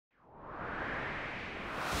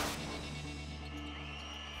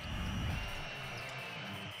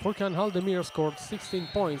Furkan Aldemir scored 16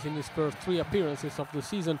 points in his first 3 appearances of the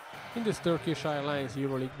season in this Turkish Airlines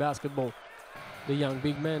EuroLeague basketball. The young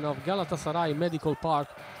big man of Galatasaray Medical Park,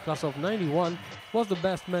 class of '91, was the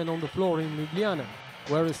best man on the floor in Ljubljana,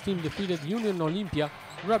 where his team defeated Union Olimpia,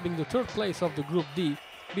 grabbing the 3rd place of the Group D,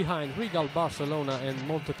 behind Regal Barcelona and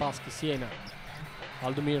Montepaschi Siena.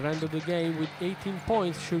 Aldemir ended the game with 18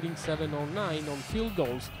 points, shooting 7 on 9 on field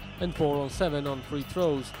goals and 4 on 7 on free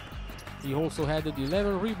throws. He also added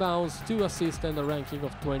 11 rebounds, 2 assists and a ranking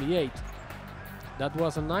of 28. That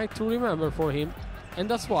was a night to remember for him, and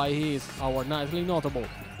that's why he is our nightly notable.